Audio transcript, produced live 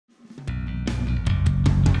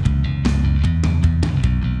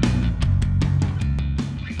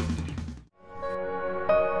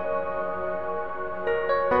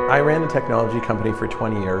ran a technology company for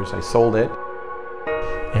 20 years. I sold it,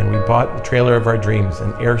 and we bought the trailer of our dreams,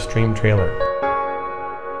 an Airstream trailer.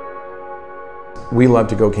 We love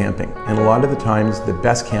to go camping, and a lot of the times the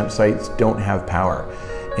best campsites don't have power.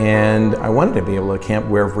 And I wanted to be able to camp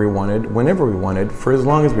wherever we wanted, whenever we wanted, for as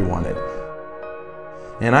long as we wanted.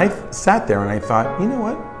 And I sat there and I thought, you know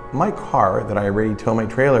what? My car that I already tow my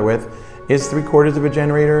trailer with is 3/4 of a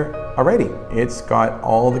generator already. It's got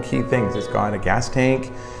all the key things. It's got a gas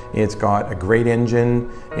tank, it's got a great engine,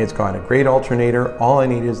 it's got a great alternator. All I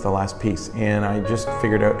need is the last piece, and I just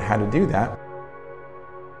figured out how to do that.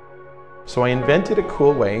 So I invented a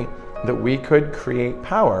cool way that we could create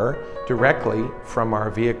power directly from our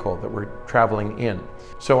vehicle that we're traveling in.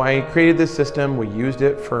 So I created this system, we used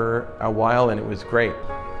it for a while, and it was great.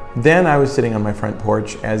 Then I was sitting on my front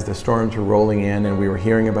porch as the storms were rolling in, and we were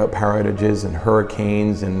hearing about power outages and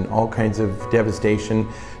hurricanes and all kinds of devastation.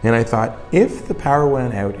 And I thought, if the power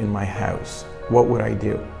went out in my house, what would I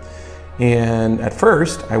do? And at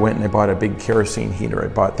first, I went and I bought a big kerosene heater. I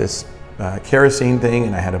bought this kerosene thing,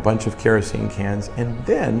 and I had a bunch of kerosene cans. And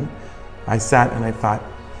then I sat and I thought,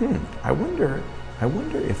 I wonder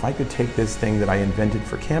if I could take this thing that I invented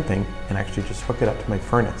for camping and actually just hook it up to my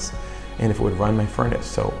furnace, and if it would run my furnace.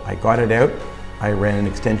 So I got it out, I ran an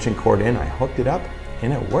extension cord in, I hooked it up,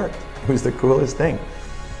 and it worked. It was the coolest thing.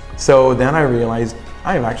 So then I realized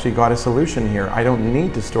I've actually got a solution here. I don't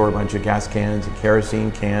need to store a bunch of gas cans and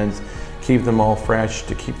kerosene cans, keep them all fresh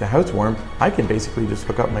to keep the house warm. I can basically just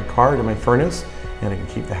hook up my car to my furnace and I can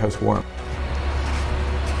keep the house warm.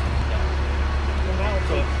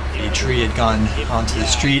 A tree had gone onto the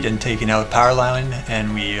street and taken out a power line,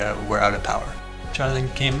 and we were out of power. Jonathan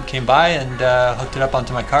came by and hooked it up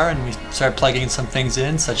onto my car, and we started plugging some things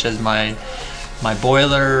in, such as my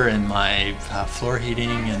boiler and my floor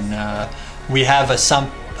heating, and we have a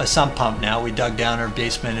sump pump now. We dug down our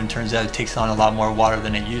basement, and it turns out it takes on a lot more water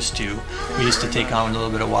than it used to. We used to take on a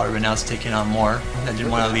little bit of water, but now it's taking on more. I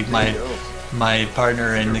didn't want to leave my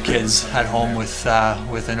partner and the kids at home with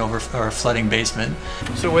an flooding basement.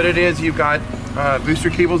 So what it is, you've got booster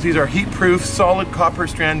cables. These are heat-proof, solid copper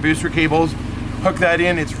strand booster cables. Hook that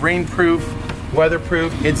in, it's rain-proof,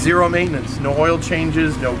 weatherproof. It's zero maintenance, no oil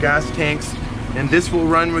changes, no gas tanks. And this will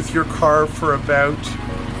run with your car for about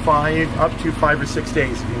up to 5 or 6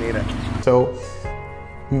 days if you need it. So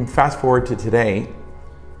fast forward to today,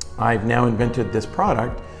 I've now invented this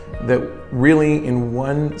product that really in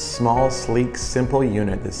one small, sleek, simple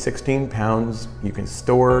unit that's 16 pounds, you can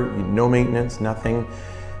store, no maintenance, nothing.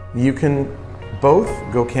 You can both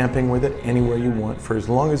go camping with it anywhere you want for as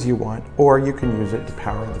long as you want, or you can use it to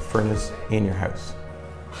power the furnace in your house.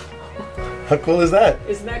 How cool is that?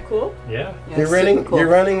 Isn't that cool? Yeah. You're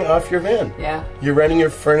running off your van. Yeah. You're running your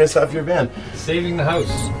furnace off your van. Saving the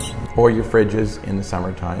house. Or your fridges in the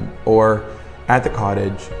summertime, or at the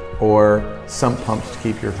cottage, or sump pumps to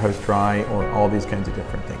keep your house dry, or all these kinds of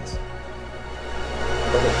different things.